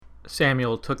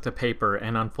Samuel took the paper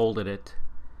and unfolded it.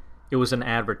 It was an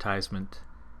advertisement.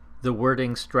 The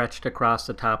wording stretched across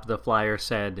the top of the flyer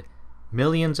said,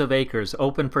 "Millions of acres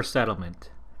open for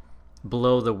settlement."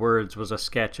 Below the words was a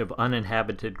sketch of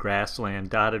uninhabited grassland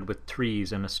dotted with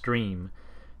trees and a stream.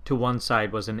 To one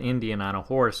side was an Indian on a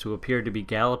horse who appeared to be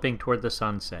galloping toward the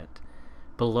sunset.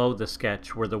 Below the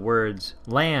sketch were the words,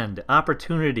 "Land,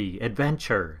 Opportunity,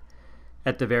 Adventure."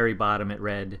 At the very bottom it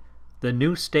read, "The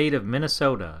New State of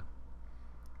Minnesota."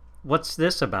 "What's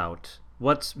this about?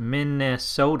 What's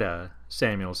Minnesota?"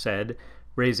 Samuel said,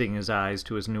 raising his eyes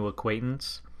to his new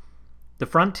acquaintance. "The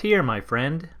frontier, my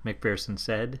friend," McPherson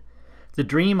said. "The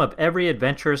dream of every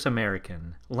adventurous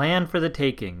American. Land for the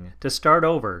taking, to start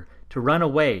over, to run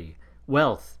away,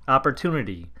 wealth,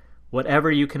 opportunity, whatever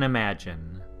you can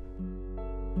imagine."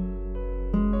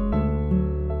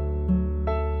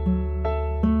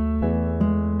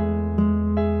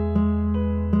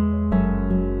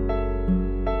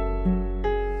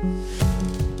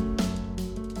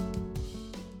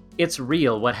 It's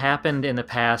real. What happened in the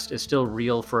past is still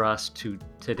real for us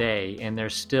today, and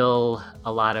there's still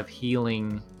a lot of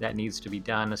healing that needs to be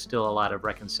done. There's still a lot of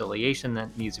reconciliation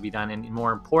that needs to be done, and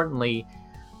more importantly,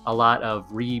 a lot of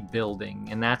rebuilding.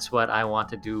 And that's what I want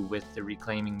to do with the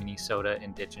Reclaiming Minnesota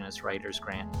Indigenous Writers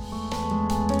Grant.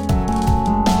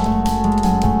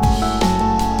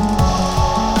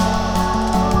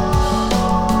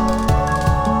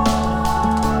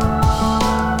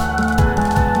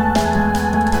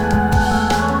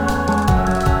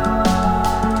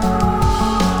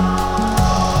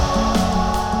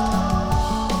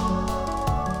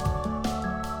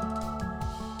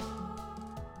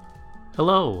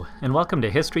 Hello, and welcome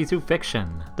to History Through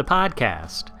Fiction, the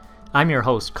podcast. I'm your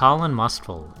host, Colin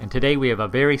Mustful, and today we have a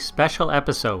very special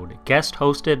episode, guest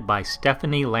hosted by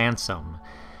Stephanie Lansom.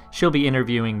 She'll be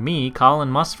interviewing me, Colin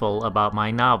Mustful, about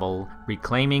my novel,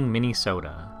 Reclaiming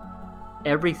Minnesota.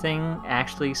 Everything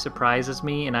actually surprises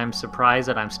me, and I'm surprised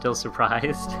that I'm still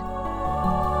surprised.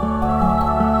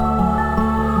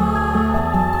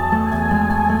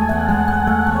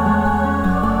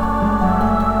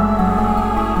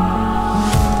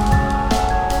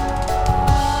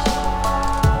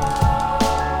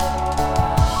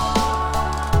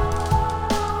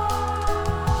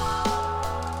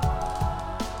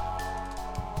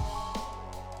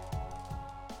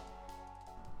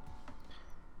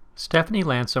 Stephanie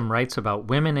Lansom writes about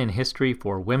women in history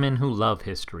for women who love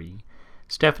history.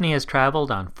 Stephanie has traveled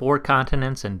on 4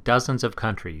 continents and dozens of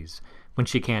countries. When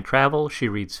she can't travel, she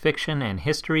reads fiction and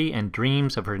history and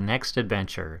dreams of her next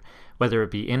adventure, whether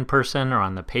it be in person or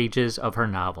on the pages of her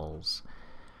novels.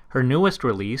 Her newest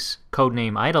release,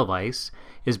 codename Edelweiss,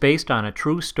 is based on a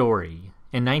true story.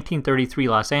 In 1933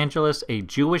 Los Angeles, a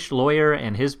Jewish lawyer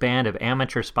and his band of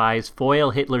amateur spies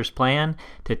foil Hitler's plan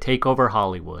to take over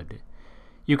Hollywood.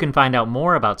 You can find out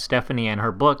more about Stephanie and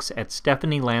her books at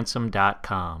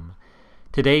stephanielansom.com.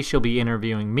 Today she'll be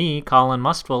interviewing me, Colin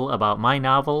Mustful, about my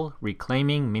novel,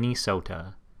 Reclaiming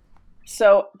Minnesota.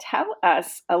 So tell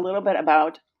us a little bit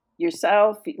about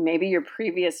yourself, maybe your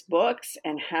previous books,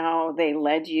 and how they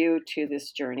led you to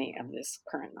this journey of this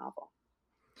current novel.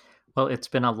 Well, it's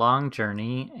been a long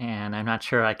journey, and I'm not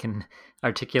sure I can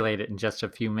articulate it in just a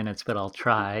few minutes, but I'll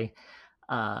try.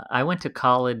 I went to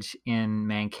college in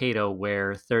Mankato,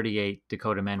 where 38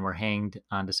 Dakota men were hanged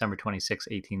on December 26,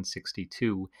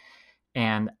 1862.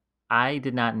 And I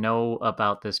did not know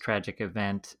about this tragic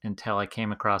event until I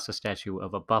came across a statue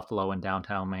of a buffalo in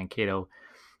downtown Mankato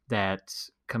that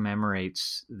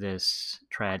commemorates this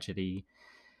tragedy.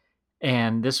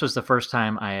 And this was the first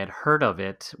time I had heard of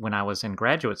it when I was in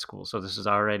graduate school. So this is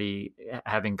already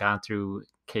having gone through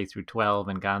K through 12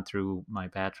 and gone through my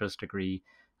bachelor's degree.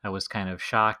 I was kind of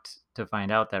shocked to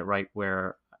find out that right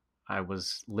where I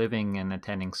was living and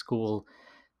attending school,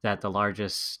 that the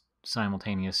largest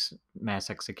simultaneous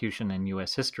mass execution in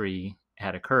U.S. history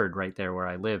had occurred right there where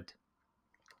I lived.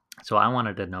 So I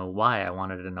wanted to know why. I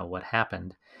wanted to know what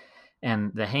happened.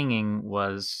 And the hanging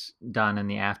was done in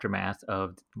the aftermath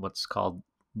of what's called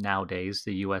nowadays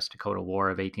the U.S. Dakota War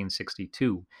of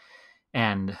 1862.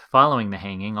 And following the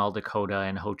hanging, all Dakota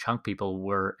and Ho-Chunk people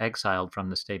were exiled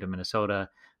from the state of Minnesota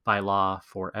by law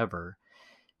forever.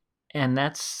 And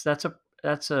that's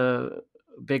a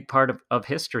big part of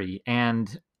history.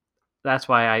 And that's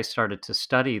why I started to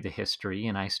study the history,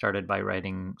 and I started by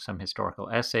writing some historical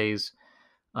essays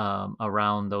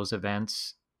around those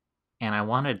events. And I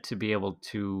wanted to be able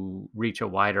to reach a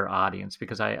wider audience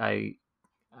because I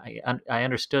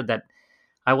understood that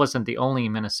I wasn't the only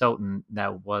Minnesotan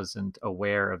that wasn't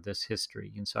aware of this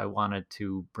history. And so I wanted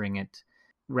to bring it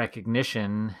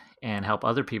recognition and help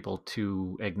other people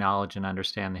to acknowledge and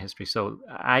understand the history. So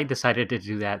I decided to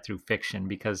do that through fiction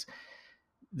because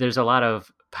there's a lot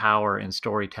of power in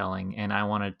storytelling, and I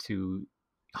wanted to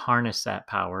harness that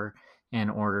power in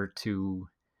order to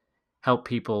help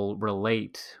people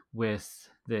relate with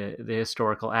the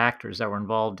historical actors that were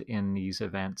involved in these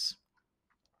events.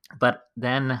 But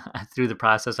then through the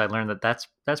process, I learned that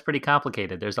that's pretty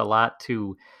complicated. There's a lot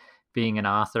to being an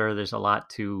author. There's a lot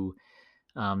to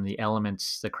the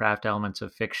elements, the craft elements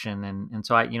of fiction, and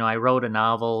so I wrote a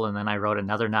novel, and then I wrote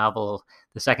another novel.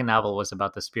 The second novel was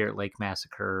about the Spirit Lake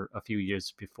massacre a few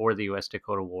years before the U.S.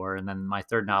 Dakota War, and then my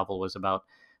third novel was about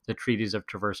the treaties of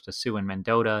Traverse des Sioux and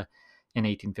Mendota in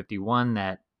 1851.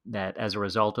 That as a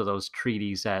result of those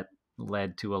treaties, that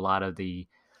led to a lot of the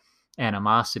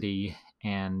animosity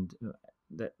and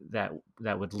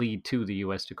that would lead to the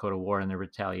U.S. Dakota War and the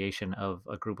retaliation of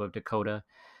a group of Dakota.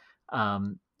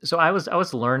 So I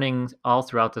was learning all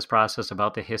throughout this process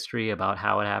about the history, about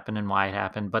how it happened and why it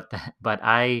happened, but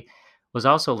I was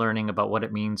also learning about what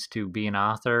it means to be an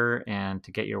author and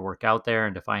to get your work out there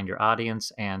and to find your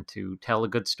audience and to tell a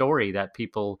good story that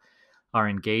people are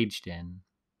engaged in.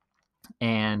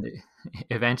 And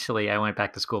eventually, I went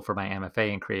back to school for my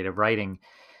MFA in creative writing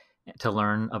to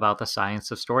learn about the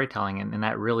science of storytelling, and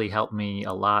that really helped me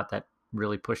a lot. That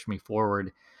really pushed me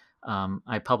forward.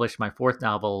 I published my fourth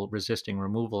novel, Resisting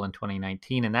Removal, in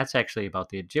 2019, and that's actually about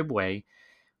the Ojibwe,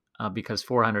 because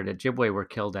 400 Ojibwe were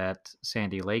killed at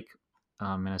Sandy Lake,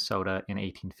 Minnesota, in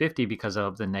 1850 because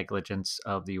of the negligence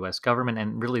of the U.S. government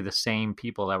and really the same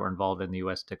people that were involved in the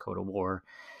U.S. Dakota War.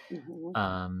 Mhm.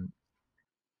 Um,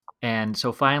 and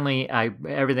so finally,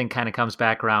 everything kind of comes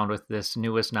back around with this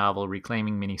newest novel,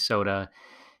 Reclaiming Minnesota,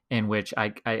 in which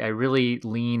I really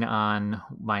lean on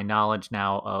my knowledge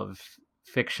now of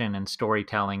fiction and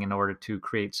storytelling in order to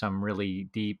create some really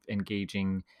deep,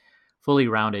 engaging, fully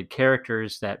rounded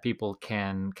characters that people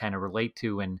can kind of relate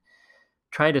to and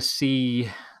try to see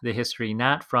the history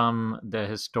not from the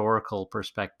historical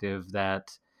perspective uh,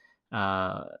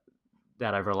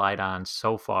 that I've relied on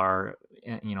so far,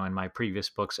 in my previous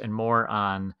books, and more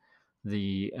on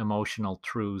the emotional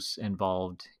truths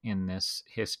involved in this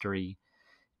history,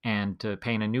 and to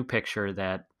paint a new picture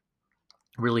that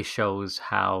really shows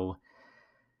how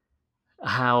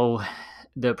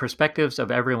the perspectives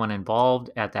of everyone involved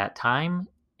at that time,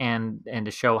 and to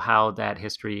show how that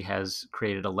history has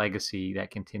created a legacy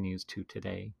that continues to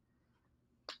today.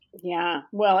 Yeah.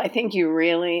 Well, I think you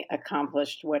really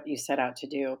accomplished what you set out to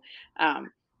do,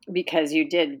 um, because you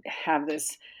did have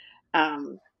this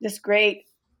great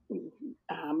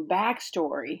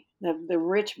backstory, the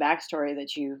rich backstory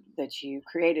that you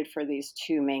created for these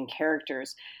two main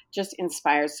characters, just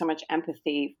inspires so much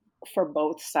empathy for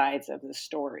both sides of the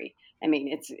story. I mean,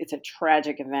 it's a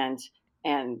tragic event,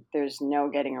 and there's no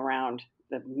getting around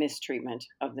the mistreatment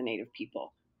of the Native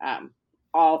people.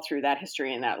 All through that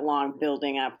history and that long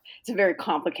building up, it's a very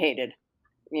complicated,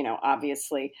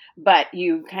 obviously, but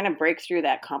you kind of break through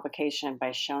that complication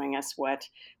by showing us what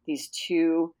these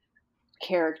two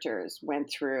characters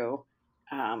went through,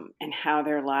 and how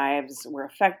their lives were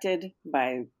affected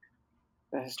by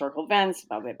the historical events,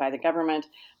 by the government,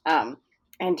 um,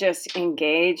 and just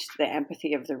engaged the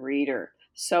empathy of the reader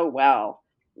so well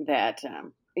that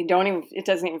it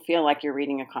doesn't even feel like you're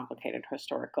reading a complicated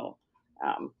historical,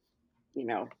 um, you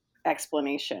know,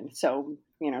 explanation. So,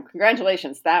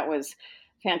 congratulations. That was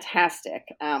fantastic.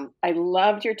 I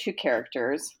loved your two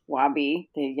characters, Wabi,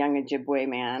 the young Ojibwe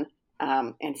man,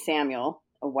 and Samuel,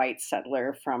 a white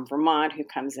settler from Vermont who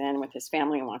comes in with his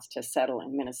family and wants to settle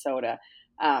in Minnesota.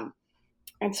 Um,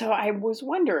 and so I was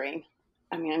wondering,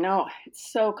 I mean, I know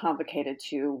it's so complicated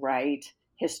to write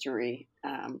history,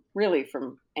 really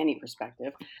from any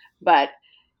perspective, but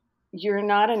you're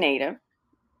not a native,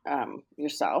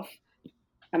 yourself.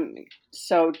 Um,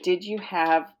 so, did you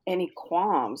have any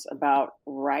qualms about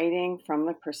writing from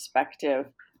the perspective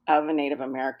of a Native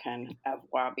American of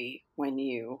Wabi when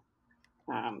you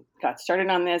got started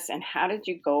on this? And how did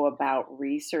you go about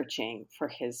researching for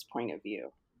his point of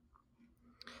view?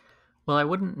 Well, I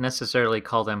wouldn't necessarily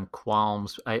call them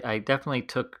qualms. I definitely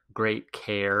took great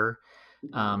care.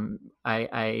 Mhm.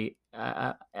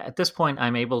 At this point,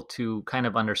 I'm able to kind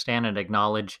of understand and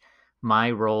acknowledge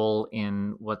my role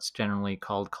in what's generally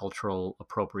called cultural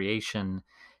appropriation,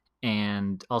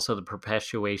 and also the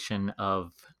perpetuation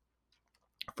of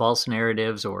false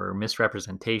narratives or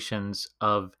misrepresentations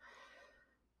of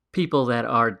people that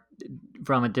are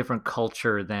from a different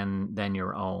culture than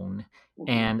your own. Mhm.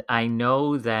 And I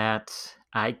know that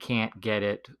I can't get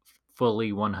it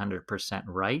fully 100%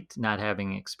 right, not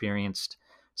having experienced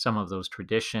some of those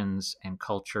traditions and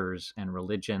cultures and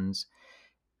religions.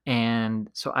 And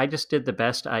so I just did the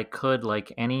best I could,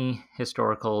 like any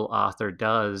historical author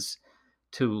does,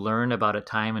 to learn about a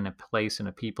time and a place and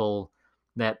a people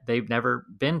that they've never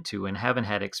been to and haven't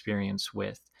had experience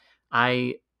with.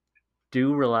 I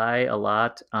do rely a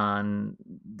lot on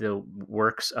the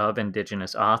works of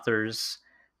Indigenous authors,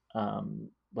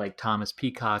 like Thomas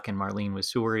Peacock and Marlene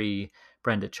Wasuri,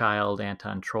 Brenda Child,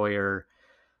 Anton Troyer,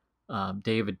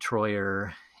 David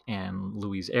Troyer, and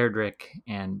Louise Erdrich.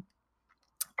 And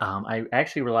I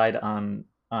actually relied on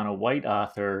a white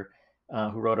author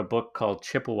who wrote a book called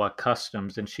Chippewa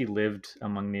Customs, and she lived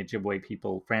among the Ojibwe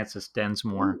people, Frances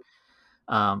Densmore,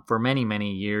 Mm. for many,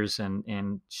 many years,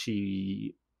 and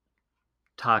she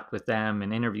talked with them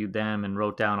and interviewed them and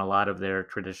wrote down a lot of their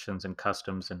traditions and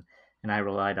customs, and I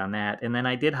relied on that. And then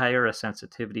I did hire a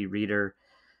sensitivity reader,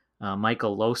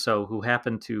 Michael Loso, who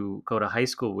happened to go to high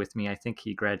school with me. I think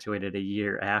he graduated a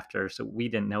year after, so we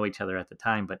didn't know each other at the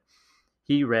time, but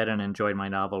he read and enjoyed my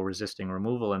novel Resisting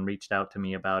Removal and reached out to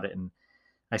me about it. And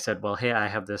I said, well, hey, I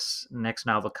have this next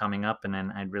novel coming up, and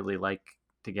then I'd really like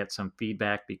to get some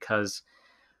feedback, because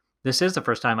this is the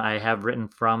first time I have written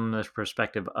from the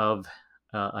perspective of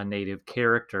a native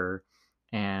character,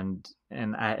 and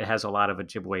it has a lot of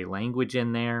Ojibwe language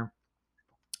in there.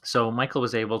 So Michael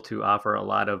was able to offer a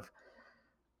lot of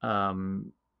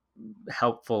um,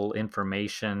 helpful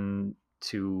information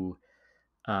to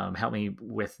help me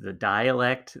with the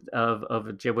dialect of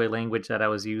Ojibwe language that I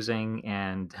was using,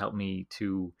 and help me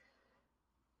to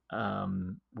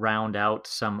round out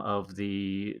some of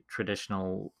the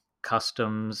traditional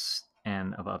customs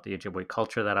and about the Ojibwe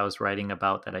culture that I was writing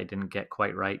about that I didn't get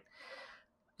quite right.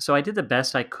 So I did the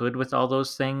best I could with all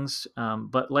those things.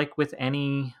 But like with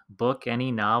any book,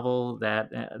 any novel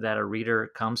that a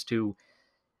reader comes to,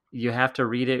 you have to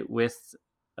read it with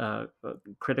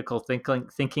critical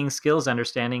thinking skills,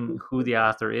 understanding who the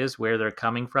author is, where they're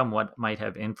coming from, what might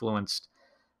have influenced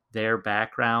their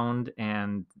background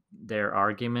and their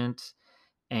argument.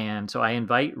 And so I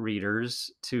invite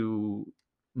readers to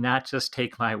not just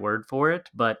take my word for it,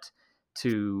 but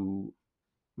to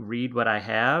read what I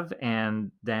have and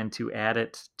then to add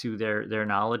it to their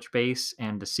knowledge base,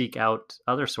 and to seek out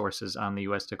other sources on the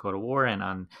U.S. Dakota War and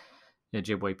on the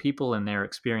Ojibwe people and their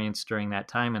experience during that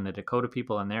time, and the Dakota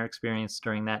people and their experience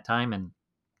during that time. And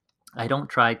I don't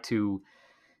try to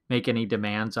make any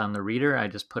demands on the reader. I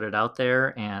just put it out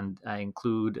there, and I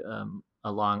include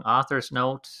a long author's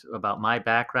note about my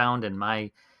background and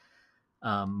my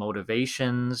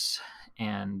motivations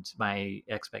and my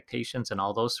expectations and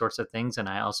all those sorts of things. And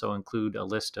I also include a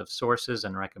list of sources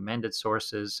and recommended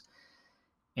sources.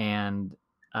 And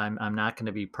I'm not going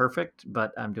to be perfect,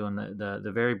 but I'm doing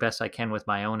the very best I can with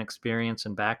my own experience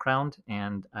and background.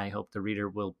 And I hope the reader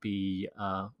will be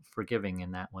forgiving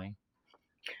in that way.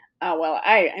 Well,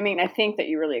 I mean, I think that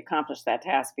you really accomplished that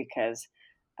task because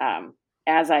um,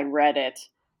 as I read it,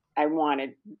 I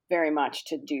wanted very much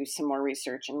to do some more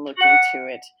research and look into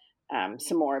it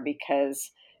some more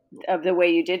because of the way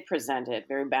you did present it,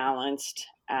 very balanced,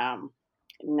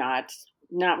 not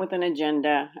not with an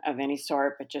agenda of any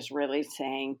sort, but just really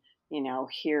saying,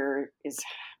 here is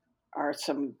are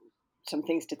some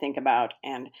things to think about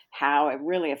and how it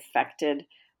really affected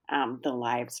the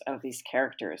lives of these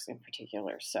characters in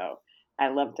particular. So I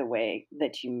love the way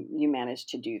that you managed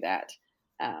to do that.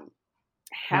 Um,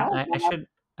 And how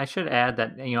I should add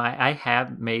that, I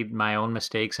have made my own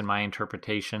mistakes in my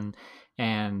interpretation,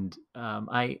 and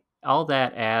I all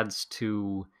that adds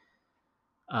to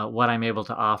what I'm able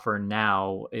to offer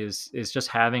now is just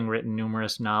having written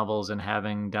numerous novels and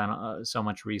having done so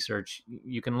much research.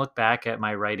 You can look back at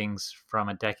my writings from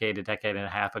a decade and a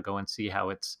half ago, and see how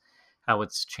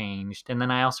it's changed. And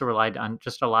then I also relied on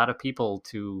just a lot of people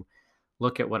to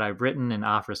look at what I've written and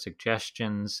offer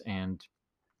suggestions, and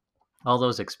all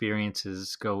those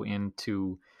experiences go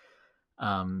into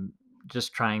um,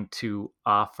 just trying to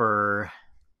offer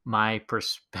my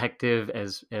perspective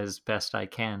as best I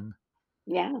can.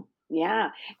 Yeah, yeah.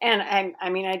 And I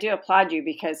mean, I do applaud you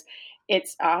because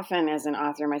it's often, as an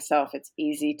author myself, it's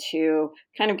easy to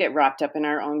kind of get wrapped up in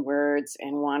our own words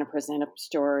and want to present a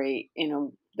story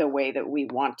the way that we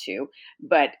want to.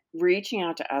 But reaching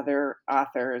out to other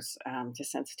authors, to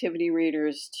sensitivity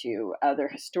readers, to other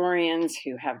historians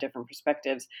who have different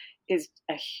perspectives is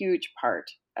a huge part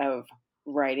of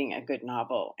writing a good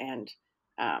novel. And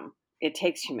it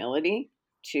takes humility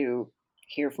to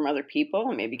hear from other people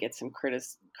and maybe get some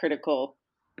critical,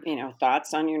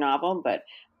 thoughts on your novel. But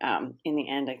in the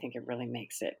end, I think it really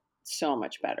makes it so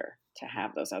much better to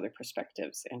have those other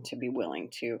perspectives and to be willing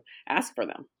to ask for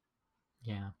them.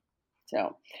 Yeah.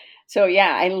 So, so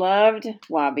yeah, I loved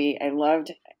Wabi. I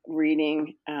loved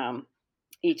reading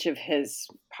each of his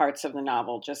parts of the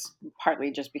novel, just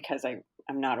partly just because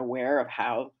I'm not aware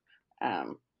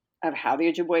um, of how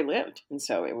the Ojibwe lived, and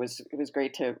so it was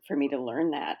great to for me to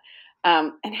learn that.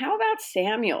 And how about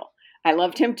Samuel? I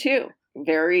loved him too.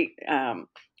 Very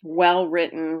well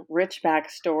written, rich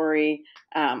backstory.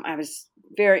 I was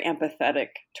very empathetic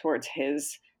towards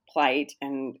his plight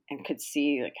and could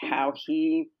see like how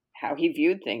he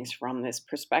viewed things from this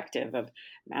perspective of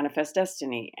manifest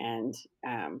destiny and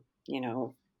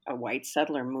a white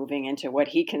settler moving into what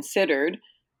he considered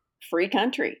free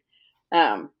country.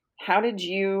 How did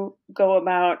you go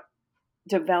about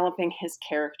developing his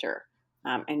character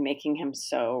and making him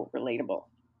so relatable?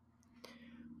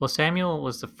 Well, Samuel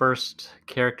was the first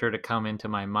character to come into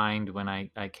my mind when I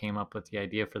came up with the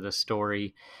idea for the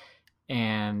story,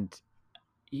 and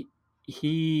he,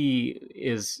 he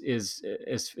is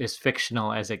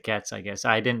fictional as it gets. I guess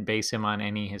I didn't base him on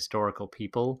any historical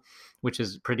people, which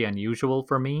is pretty unusual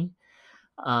for me.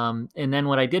 And then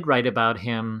what I did write about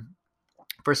him,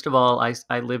 first of all,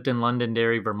 I lived in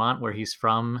Londonderry, Vermont, where he's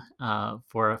from,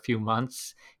 for a few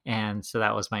months, and so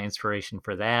that was my inspiration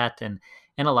for that. And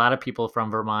a lot of people from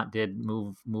Vermont did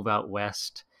move out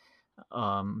west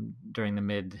during the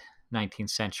mid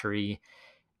 19th century,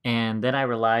 and then I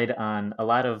relied on a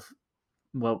lot of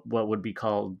what would be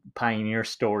called pioneer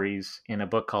stories in a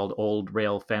book called Old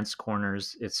Rail Fence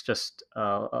Corners. It's just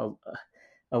a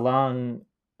long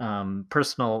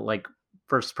personal, like,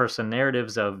 first person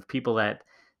narratives of people that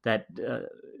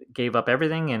gave up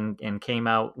everything and came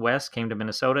out west, came to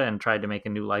Minnesota, and tried to make a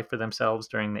new life for themselves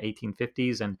during the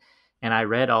 1850s. And I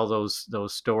read all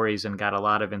those stories and got a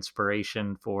lot of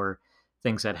inspiration for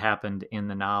things that happened in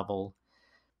the novel.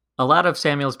 A lot of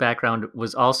Samuel's background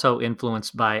was also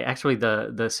influenced by actually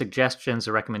the suggestions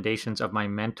or recommendations of my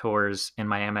mentors in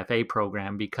my MFA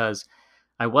program, because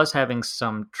I was having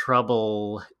some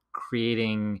trouble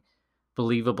creating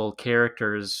believable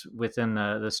characters within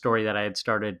the story that I had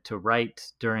started to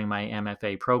write during my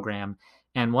MFA program.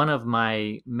 And one of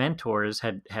my mentors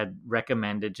had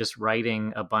recommended just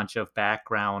writing a bunch of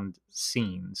background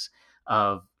scenes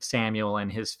of Samuel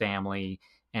and his family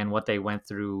and what they went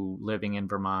through living in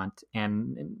Vermont.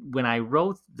 And when I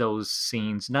wrote those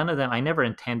scenes, none of them, I never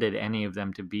intended any of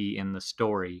them to be in the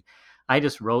story. I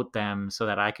just wrote them so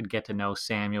that I could get to know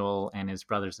Samuel and his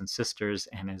brothers and sisters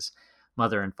and his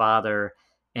mother and father.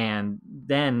 And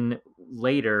then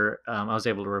later, I was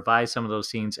able to revise some of those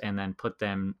scenes and then put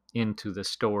them into the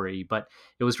story. But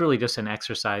it was really just an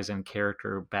exercise in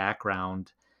character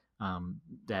background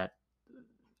that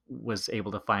was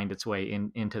able to find its way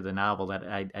into the novel, that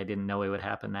I didn't know it would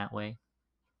happen that way.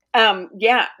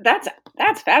 Yeah,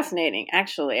 that's fascinating.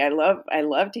 Actually, I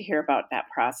love to hear about that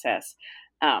process,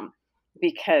 um,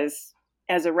 because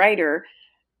as a writer,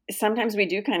 sometimes we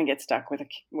do kind of get stuck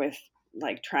with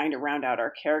like trying to round out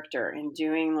our character and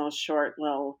doing those short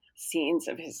little scenes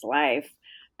of his life.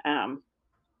 Um,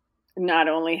 Not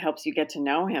only helps you get to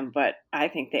know him, but I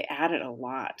think they added a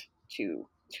lot to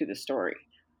the story.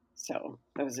 So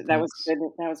that was Thanks. good.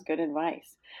 That was good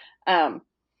advice. Um,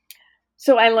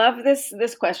 so I love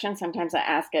this question. Sometimes I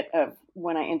ask it of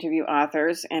when I interview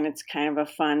authors, and it's kind of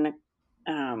a fun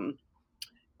um,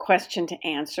 question to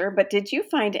answer. But did you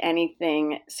find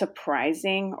anything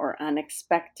surprising or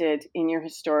unexpected in your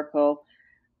historical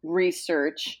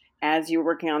research as you were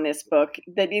working on this book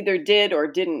that either did or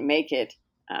didn't make it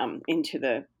into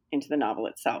the novel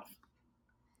itself?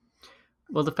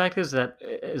 Well, the fact is that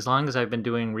as long as I've been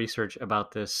doing research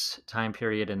about this time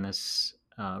period in this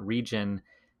region,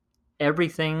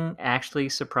 everything actually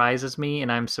surprises me,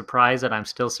 and I'm surprised that I'm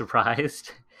still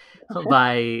surprised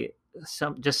by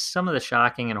some of the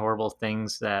shocking and horrible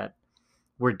things that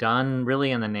were done,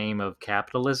 really in the name of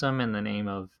capitalism, in the name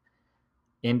of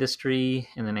industry,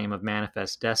 in the name of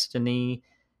manifest destiny,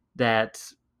 that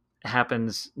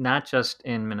happens not just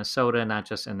in Minnesota, not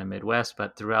just in the Midwest,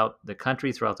 but throughout the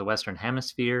country, throughout the Western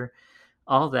Hemisphere.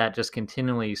 All that just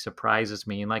continually surprises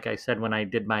me. And like I said, when I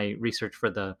did my research for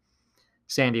the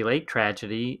Sandy Lake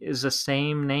tragedy, is the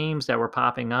same names that were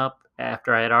popping up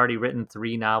after I had already written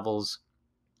 3 novels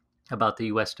about the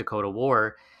U.S. Dakota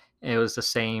War. It was the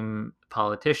same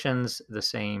politicians, the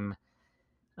same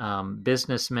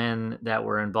businessmen that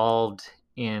were involved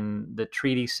in the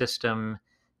treaty system,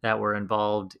 that were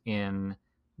involved in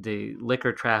the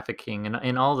liquor trafficking,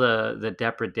 and all the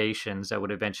depredations that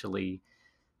would eventually,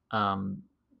 um,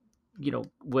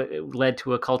 led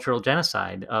to a cultural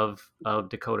genocide of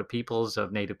Dakota peoples,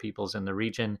 of Native peoples in the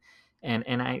region.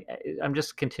 I'm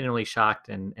just continually shocked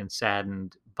and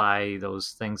saddened by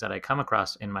those things that I come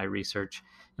across in my research.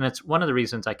 And that's one of the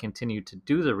reasons I continue to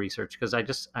do the research, because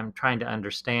I'm trying to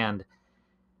understand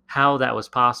how that was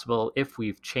possible, if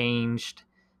we've changed,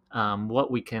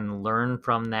 what we can learn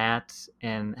from that,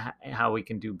 and how we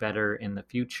can do better in the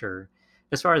future.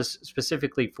 As far as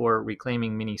specifically for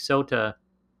reclaiming Minnesota,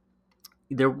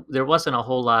 there wasn't a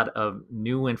whole lot of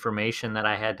new information that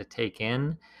I had to take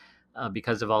in,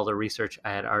 because of all the research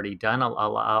I had already done. A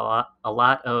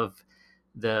lot of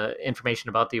the information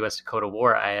about the U.S. Dakota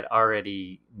War I had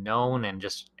already known and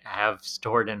just have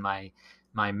stored in my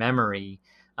memory.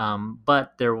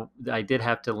 But I did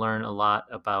have to learn a lot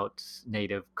about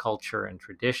Native culture and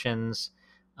traditions.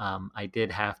 I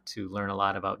did have to learn a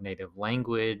lot about Native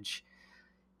language,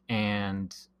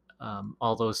 and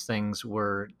all those things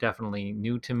were definitely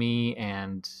new to me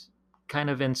and kind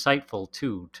of insightful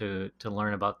too, to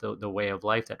learn about the way of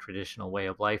life, that traditional way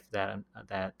of life that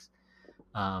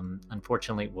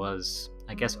unfortunately was,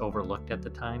 I guess, overlooked at the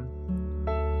time.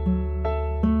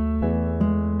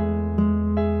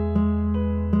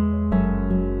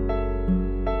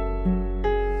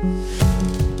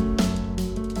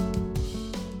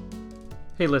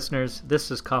 Hey listeners, this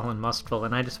is Colin Mustful,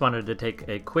 and I just wanted to take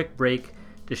a quick break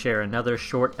to share another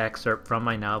short excerpt from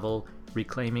my novel,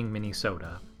 Reclaiming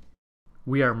Minnesota.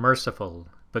 "We are merciful,"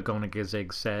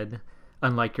 Bagonagizig said,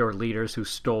 "unlike your leaders who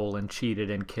stole and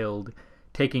cheated and killed,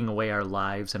 taking away our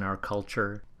lives and our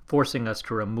culture, forcing us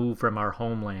to remove from our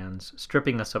homelands,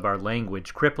 stripping us of our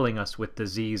language, crippling us with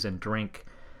disease and drink.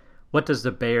 What does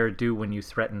the bear do when you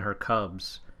threaten her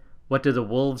cubs? What do the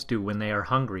wolves do when they are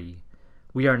hungry?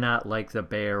 We are not like the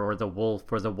bear or the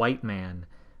wolf or the white man.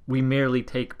 We merely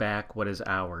take back what is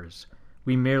ours.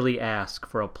 We merely ask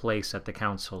for a place at the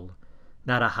council.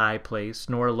 Not a high place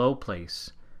nor a low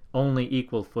place, only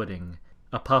equal footing,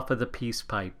 a puff of the peace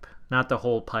pipe, not the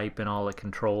whole pipe in all it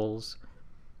controls.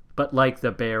 But like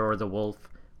the bear or the wolf,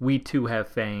 we too have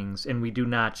fangs, and we do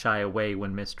not shy away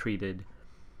when mistreated.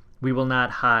 We will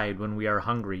not hide when we are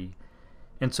hungry.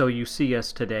 And so you see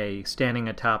us today, standing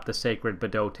atop the sacred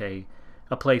Badote,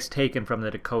 a place taken from the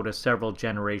Dakota several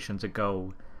generations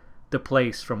ago, the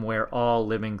place from where all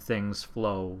living things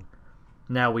flow.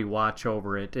 Now we watch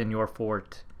over it in your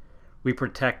fort. We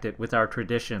protect it with our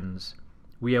traditions.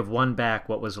 We have won back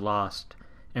what was lost,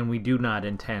 and we do not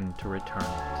intend to return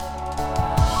it."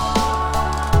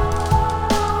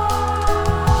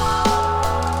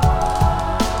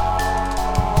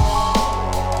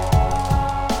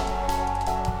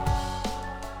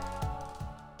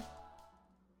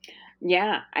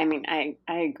 Yeah, I mean, I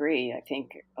agree. I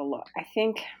think a lot. I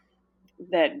think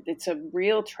that it's a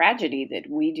real tragedy that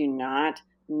we do not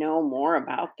know more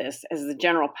about this as the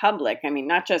general public. I mean,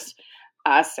 not just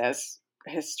us as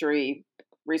history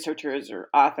researchers or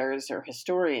authors or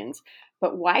historians,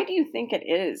 but why do you think it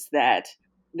is that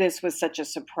this was such a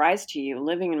surprise to you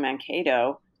living in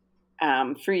Mankato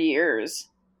for years,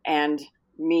 and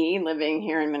me living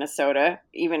here in Minnesota,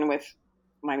 even with,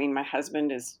 I mean, my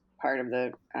husband is part of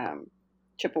the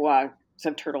Chippewa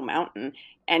Subturtle Mountain,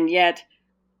 and yet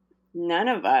none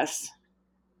of us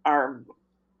are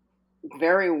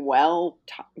very well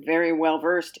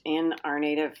versed in our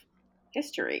native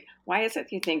history. Why is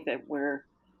it you think that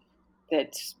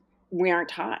we aren't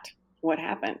taught what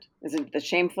happened? Is it the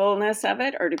shamefulness of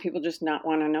it, or do people just not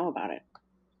want to know about it?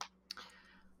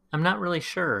 I'm not really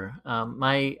sure.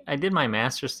 I did my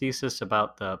master's thesis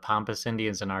about the Pampas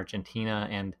Indians in Argentina,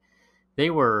 and they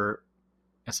were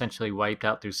essentially wiped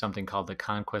out through something called the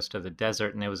conquest of the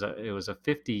desert, and it was a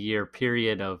 50-year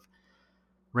period of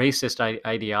racist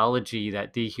ideology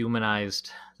that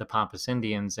dehumanized the Pampas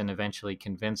Indians and eventually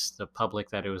convinced the public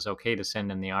that it was okay to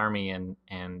send in the army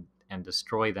and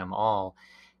destroy them all.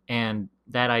 And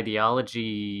that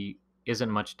ideology isn't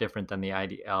much different than the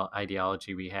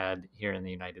ideology we had here in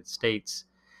the United States.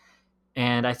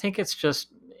 And I think it's just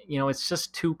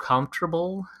too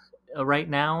comfortable right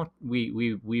now.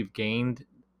 We've gained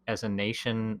as a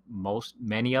nation,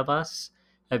 many of us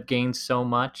have gained so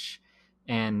much,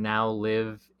 and now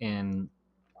live in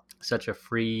such a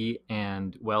free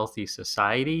and wealthy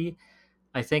society.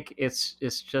 I think it's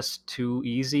just too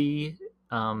easy,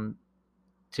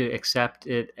 to accept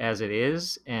it as it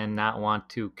is and not want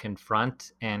to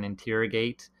confront and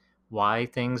interrogate why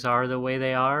things are the way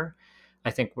they are.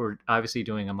 I think we're obviously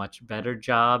doing a much better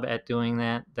job at doing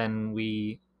that than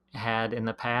we had in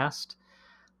the past,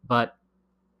 but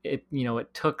it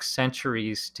took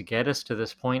centuries to get us to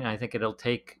this point, and I think it'll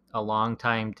take a long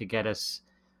time to get us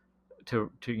to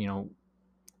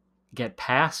get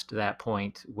past that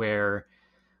point where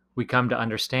we come to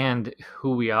understand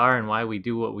who we are and why we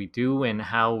do what we do and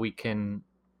how we can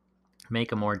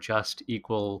make a more just,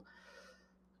 equal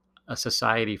a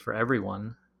society for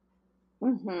everyone.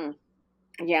 Hmm.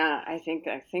 Yeah, I think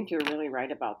you're really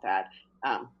right about that.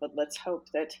 But let's hope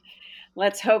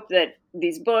that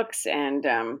these books and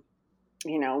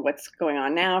what's going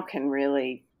on now can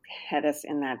really head us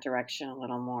in that direction a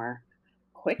little more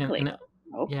quickly. And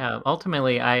Hope. yeah,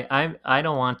 ultimately, I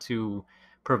don't want to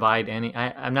provide any.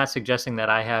 I'm not suggesting that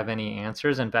I have any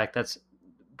answers. In fact, that's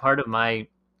part of my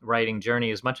writing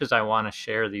journey. As much as I want to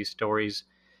share these stories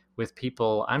with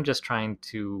people, I'm just trying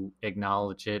to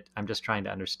acknowledge it. I'm just trying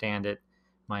to understand it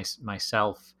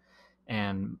myself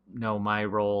and know my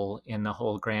role in the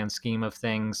whole grand scheme of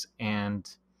things and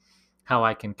how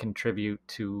I can contribute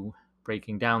to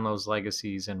breaking down those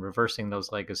legacies and reversing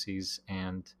those legacies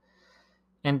and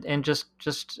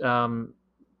just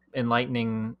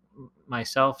enlightening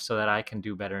myself so that I can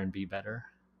do better and be better.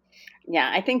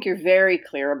 Yeah, I think you're very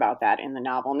clear about that in the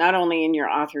novel, not only in your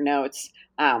author notes,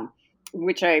 um,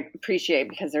 which I appreciate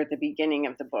because they're at the beginning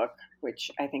of the book,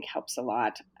 which I think helps a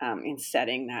lot in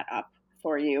setting that up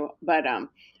for you, but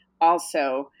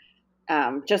also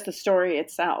just the story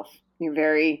itself.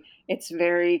 It's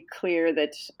very clear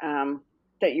that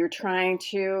you're trying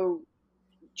to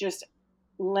just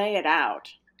lay it out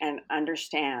and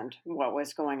understand what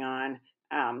was going on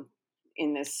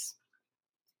in this,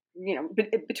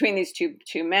 between these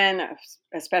two men,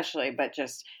 especially, but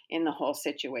just in the whole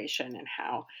situation and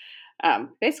how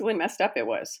basically messed up it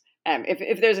was.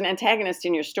 If there's an antagonist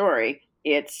in your story,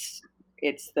 it's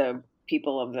the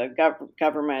people of the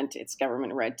government, it's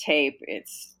government red tape,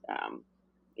 it's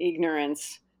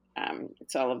ignorance,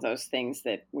 it's all of those things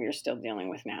that we are still dealing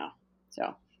with now.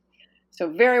 So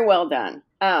very well done.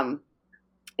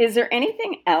 Is there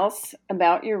anything else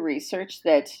about your research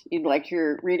that you'd like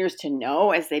your readers to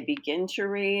know as they begin to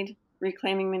read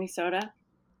Reclaiming Minnesota?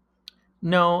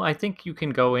 No, I think you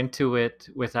can go into it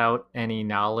without any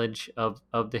knowledge of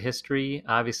the history.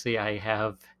 Obviously, I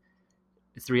have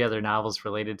three other novels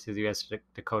related to the U.S.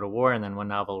 Dakota War, and then one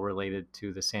novel related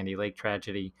to the Sandy Lake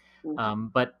tragedy.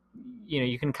 Mhm. But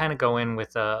you can kind of go in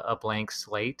with a blank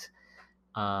slate.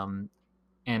 Um,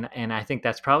 and I think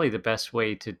that's probably the best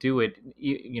way to do it.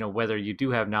 Whether you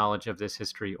do have knowledge of this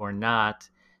history or not,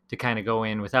 to kind of go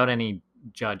in without any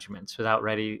judgments, without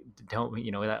ready, don't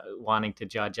without wanting to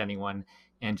judge anyone,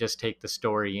 and just take the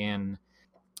story in.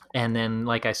 And then,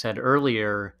 like I said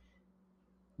earlier,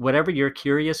 whatever you're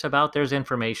curious about, there's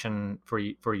information for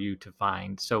you to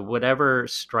find. So whatever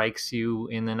strikes you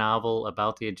in the novel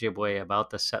about the Ojibwe, about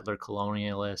the settler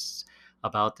colonialists,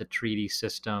 about the treaty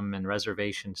system and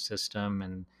reservation system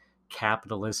and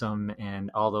capitalism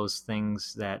and all those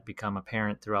things that become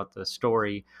apparent throughout the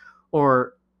story,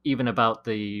 or even about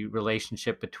the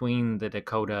relationship between the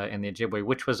Dakota and the Ojibwe,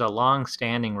 which was a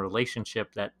long-standing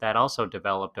relationship that also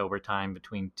developed over time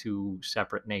between two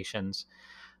separate nations.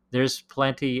 There's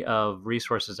plenty of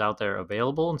resources out there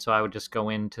available. And so I would just go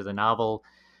into the novel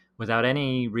without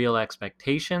any real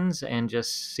expectations and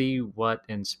just see what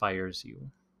inspires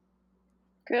you.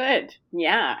 Good.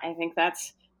 Yeah, I think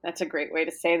that's a great way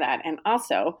to say that. And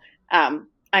also,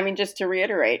 I mean, just to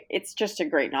reiterate, it's just a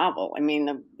great novel. I mean,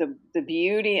 the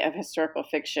beauty of historical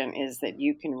fiction is that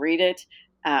you can read it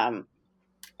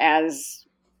as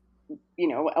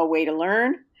a way to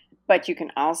learn, but you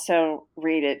can also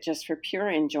read it just for pure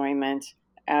enjoyment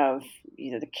of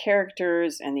the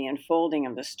characters and the unfolding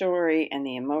of the story and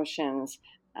the emotions,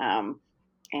 um,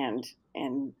 and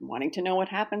wanting to know what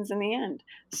happens in the end.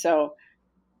 So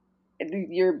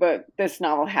but this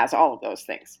novel has all of those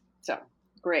things. So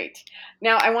great.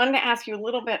 Now I wanted to ask you a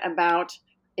little bit about,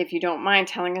 if you don't mind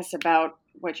telling us about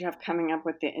what you have coming up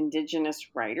with the Indigenous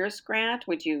Writers Grant.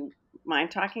 Would you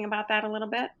mind talking about that a little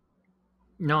bit?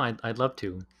 No, I'd love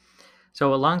to.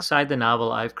 So, alongside the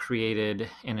novel, I've created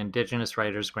an Indigenous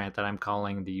Writers Grant that I'm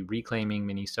calling the Reclaiming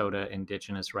Minnesota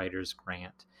Indigenous Writers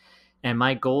Grant. And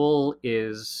my goal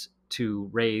is to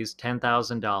raise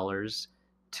 $10,000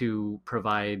 to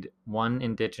provide one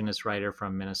Indigenous writer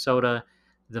from Minnesota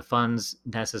the funds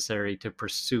necessary to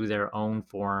pursue their own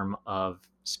form of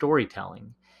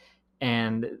storytelling.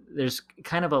 And there's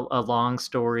kind of a long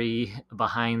story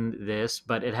behind this,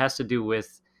 but it has to do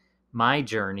with my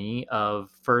journey of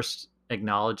first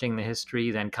acknowledging the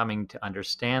history, then coming to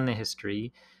understand the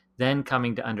history, then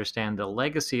coming to understand the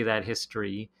legacy of that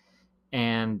history,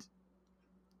 and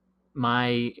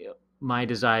my my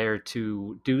desire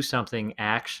to do something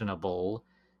actionable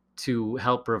to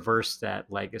help reverse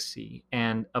that legacy.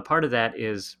 And a part of that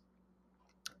is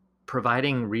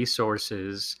providing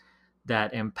resources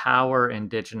that empower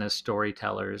Indigenous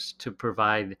storytellers to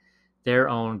provide their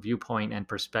own viewpoint and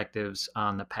perspectives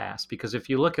on the past. Because if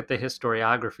you look at the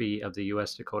historiography of the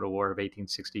U.S. Dakota War of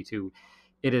 1862,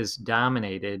 it is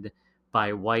dominated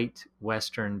by white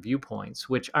Western viewpoints,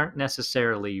 which aren't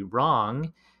necessarily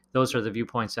wrong. Those are the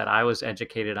viewpoints that I was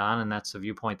educated on, and that's the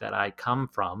viewpoint that I come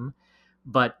from.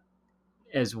 But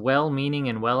as well meaning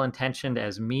and well intentioned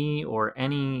as me or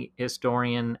any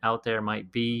historian out there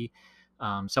might be,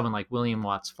 someone like William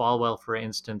Watts Falwell, for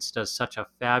instance, does such a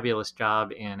fabulous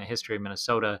job in A History of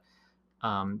Minnesota,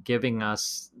 giving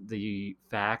us the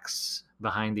facts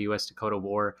behind the U.S. Dakota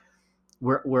War.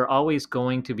 We're always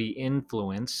going to be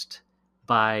influenced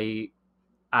by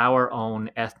our own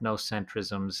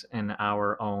ethnocentrisms and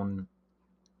our own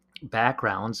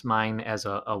backgrounds. Mine as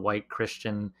a white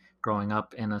Christian growing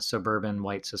up in a suburban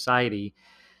white society,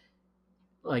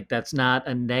 like that's not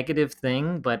a negative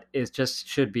thing, but it just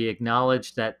should be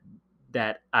acknowledged that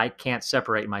I can't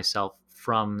separate myself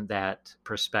from that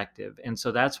perspective. And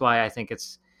so that's why I think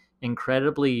it's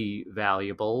incredibly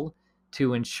valuable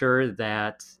to ensure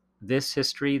that this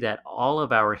history, that all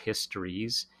of our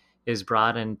histories, is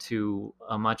brought into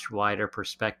a much wider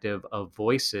perspective of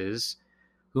voices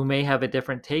who may have a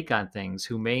different take on things,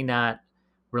 who may not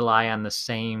rely on the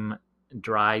same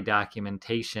dry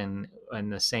documentation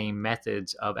and the same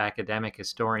methods of academic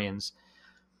historians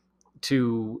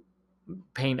to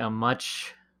paint a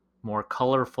much more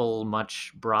colorful,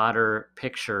 much broader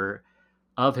picture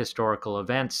of historical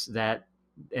events. That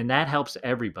helps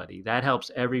everybody. That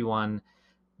helps everyone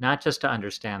not just to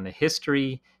understand the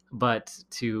history, but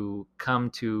to come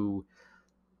to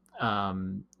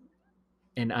um,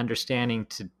 an understanding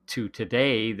to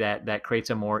today that creates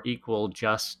a more equal,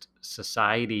 just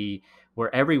society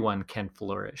where everyone can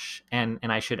flourish. And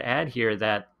I should add here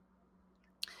that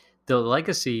the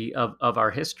legacy of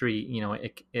our history,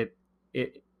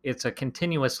 it's a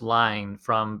continuous line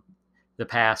from the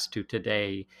past to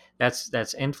today.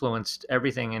 That's influenced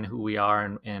everything in who we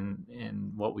are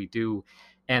and what we do.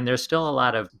 And there's still a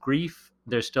lot of grief.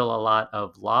 There's still a lot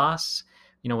of loss.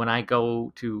 When I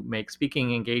go to make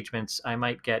speaking engagements, I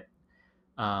might get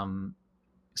um,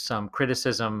 some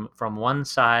criticism from one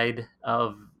side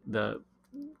of the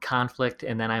conflict,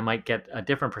 and then I might get a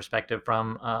different perspective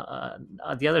from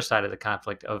the other side of the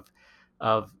conflict.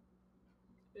 Of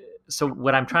So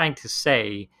what I'm trying to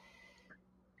say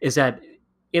is that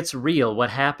it's real. What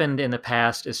happened in the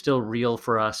past is still real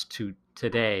for us to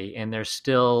today, and there's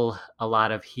still a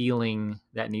lot of healing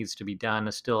that needs to be done.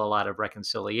 There's still a lot of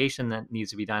reconciliation that needs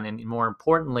to be done, and more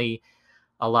importantly,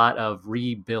 a lot of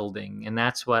rebuilding. And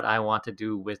that's what I want to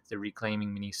do with the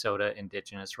Reclaiming Minnesota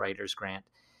Indigenous Writers Grant,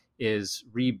 is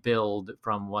rebuild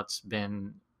from what's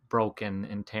been broken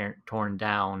and torn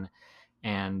down,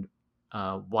 and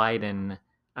widen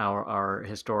our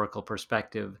historical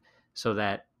perspective so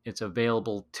that it's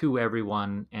available to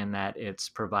everyone and that it's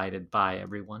provided by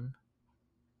everyone.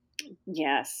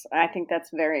 Yes, I think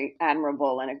that's very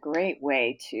admirable and a great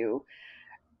way to,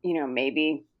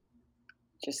 maybe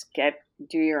just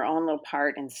do your own little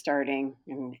part in starting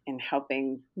and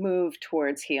helping move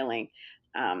towards healing,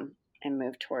 and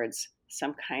move towards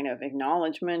some kind of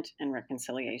acknowledgement and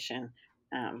reconciliation.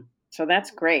 So that's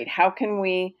great. How can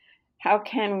we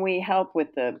help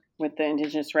with the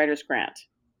Indigenous Writers Grant?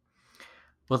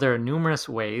 Well, there are numerous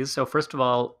ways. So first of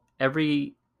all,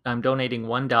 every I'm donating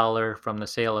 $1 from the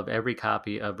sale of every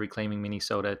copy of Reclaiming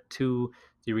Minnesota to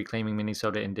the Reclaiming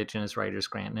Minnesota Indigenous Writers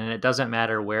Grant, and it doesn't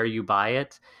matter where you buy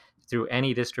it. Through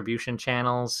any distribution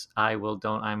channels, I'm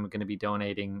going to be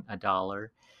donating $1.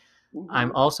 I'm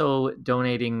Hmm. also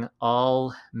donating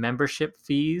all membership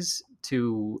fees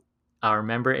to our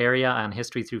member area on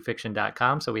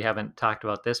historythroughfiction.com. So we haven't talked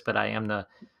about this, but I am the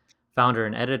founder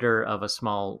and editor of a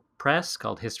small press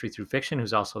called History Through Fiction,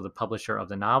 who's also the publisher of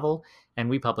the novel. And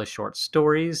we publish short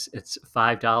stories. It's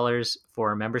 $5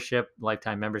 for a membership,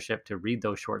 lifetime membership, to read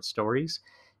those short stories.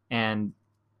 And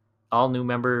all new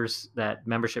members, that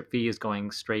membership fee is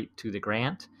going straight to the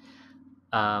grant.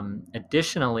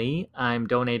 Additionally, I'm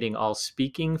donating all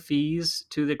speaking fees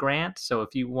to the grant. So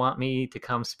if you want me to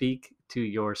come speak to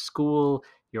your school,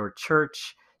 your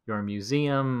church, your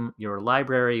museum, your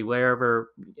library,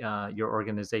 wherever your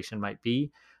organization might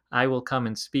be, I will come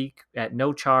and speak at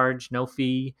no charge, no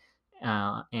fee,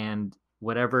 and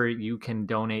whatever you can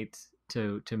donate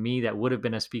to me that would have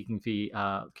been a speaking fee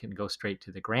can go straight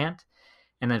to the grant.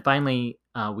 And then finally,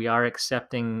 we are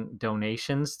accepting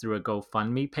donations through a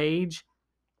GoFundMe page.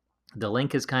 The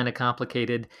link is kind of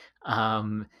complicated,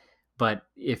 um, but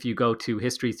if you go to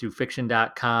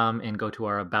historythroughfiction.com and go to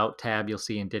our About tab, you'll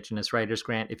see Indigenous Writers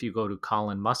Grant. If you go to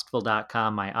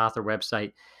colinmustful.com, my author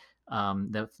website,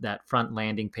 that front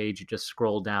landing page, you just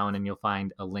scroll down and you'll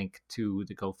find a link to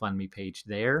the GoFundMe page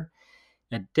there.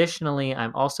 Additionally,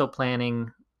 I'm also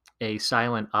planning a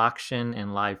silent auction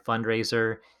and live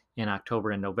fundraiser in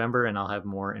October and November, and I'll have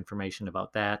more information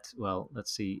about that. Well,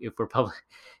 let's see if we're public.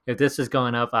 If this is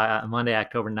going up Monday,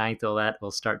 October 9th, well, that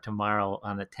will start tomorrow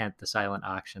on the 10th. The silent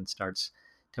auction starts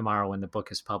tomorrow when the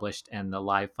book is published, and the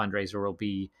live fundraiser will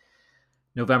be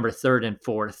November 3rd and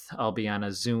 4th. I'll be on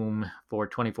a Zoom for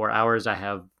 24 hours. I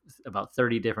have about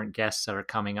 30 different guests that are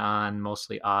coming on,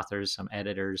 mostly authors, some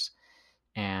editors,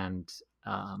 and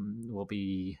we'll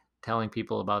be telling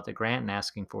people about the grant and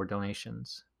asking for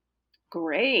donations.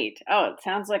 Great. Oh, it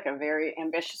sounds like a very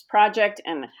ambitious project,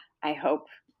 and I hope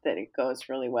that it goes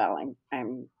really well.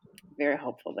 I'm very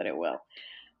hopeful that it will.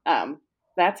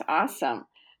 That's awesome.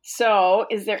 So,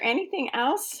 is there anything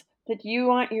else that you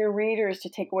want your readers to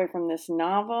take away from this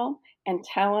novel, and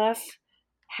tell us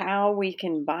how we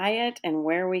can buy it and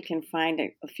where we can find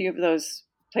it? A few of those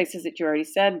places that you already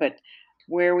said, but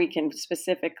where we can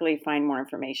specifically find more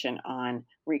information on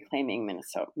reclaiming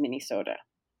Minnesota.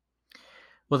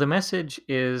 Well, the message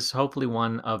is hopefully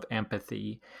one of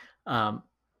empathy. Um,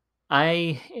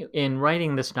 in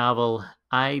writing this novel,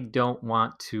 I don't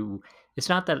want to. It's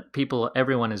not that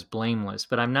everyone is blameless,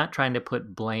 but I'm not trying to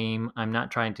put blame. I'm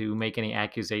not trying to make any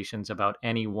accusations about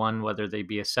anyone, whether they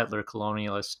be a settler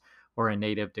colonialist or a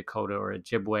native Dakota or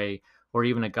Ojibwe or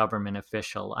even a government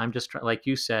official. I'm just, like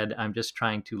you said, I'm just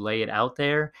trying to lay it out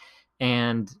there.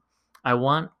 And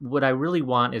what I really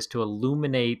want is to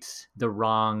illuminate the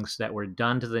wrongs that were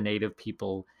done to the native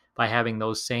people by having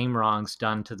those same wrongs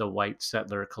done to the white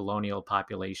settler colonial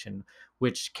population,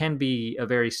 which can be a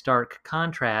very stark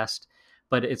contrast.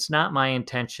 But it's not my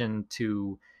intention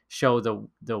to show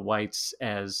the whites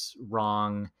as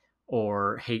wrong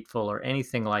or hateful or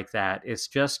anything like that. It's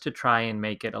just to try and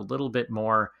make it a little bit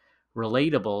more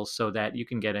relatable so that you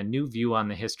can get a new view on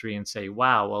the history and say,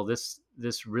 wow, well, this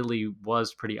really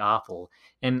was pretty awful.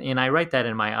 And I write that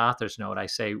in my author's note. I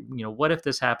say, what if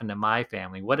this happened to my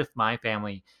family? What if my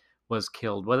family was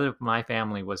killed? What if my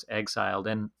family was exiled?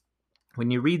 And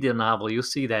when you read the novel, you'll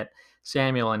see that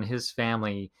Samuel and his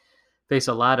family face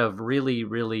a lot of really,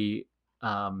 really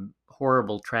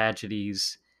horrible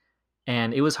tragedies.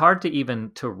 And it was hard to even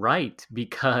to write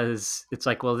because it's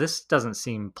like, well, this doesn't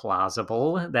seem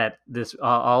plausible that this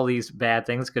all these bad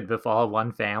things could befall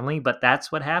one family, but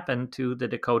that's what happened to the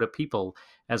Dakota people,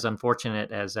 as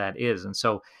unfortunate as that is. And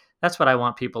so that's what I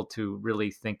want people to really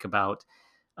think about,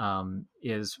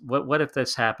 is what if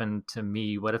this happened to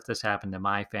me? What if this happened to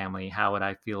my family? How would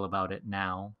I feel about it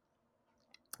now?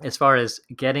 As far as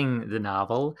getting the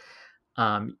novel,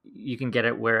 you can get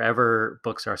it wherever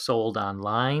books are sold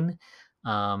online.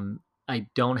 I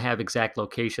don't have exact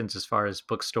locations as far as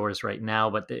bookstores right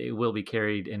now, but it will be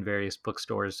carried in various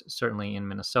bookstores, certainly in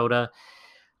Minnesota.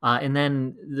 And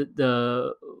then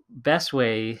the best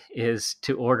way is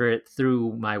to order it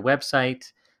through my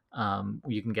website.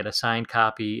 You can get a signed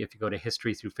copy if you go to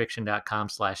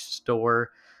historythroughfiction.com/store,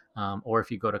 or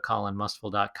if you go to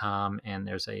colinmustful.com and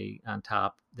on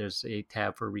top, there's a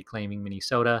tab for Reclaiming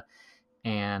Minnesota.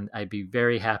 And I'd be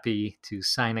very happy to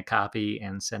sign a copy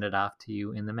and send it off to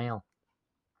you in the mail.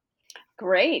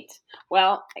 Great.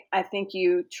 Well, I think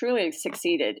you truly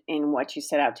succeeded in what you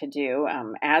set out to do.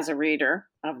 As a reader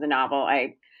of the novel,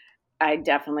 I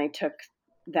definitely took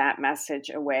that message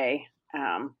away,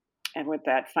 and with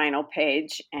that final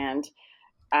page, and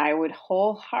I would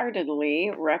wholeheartedly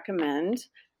recommend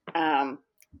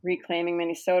Reclaiming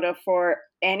Minnesota for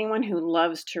anyone who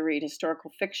loves to read historical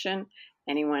fiction,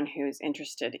 anyone who's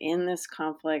interested in this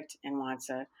conflict and wants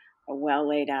a well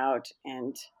laid out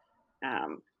and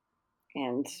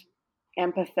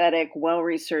empathetic, well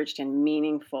researched, and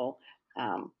meaningful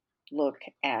look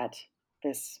at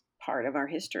this part of our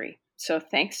history. So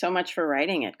thanks so much for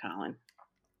writing it, Colin.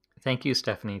 Thank you,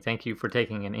 Stephanie. Thank you for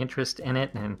taking an interest in it,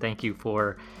 and thank you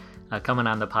for coming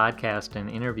on the podcast and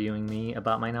interviewing me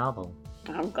about my novel.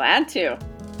 I'm glad to.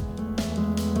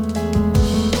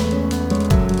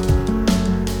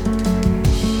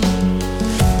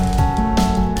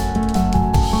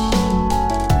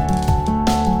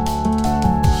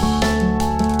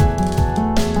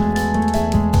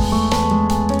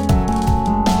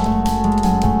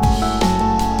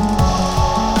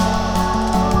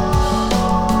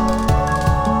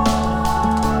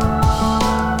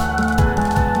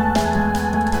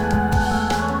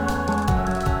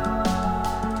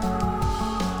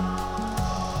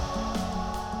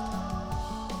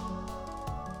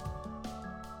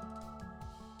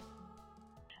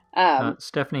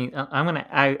 Stephanie,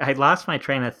 I lost my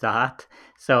train of thought,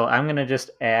 so I'm gonna just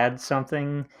add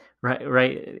something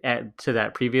to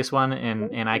that previous one,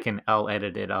 and I'll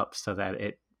edit it up so that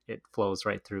it flows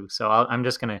right through. So I'm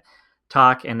just gonna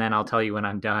talk, and then I'll tell you when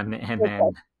I'm done, and Okay.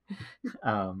 then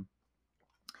um,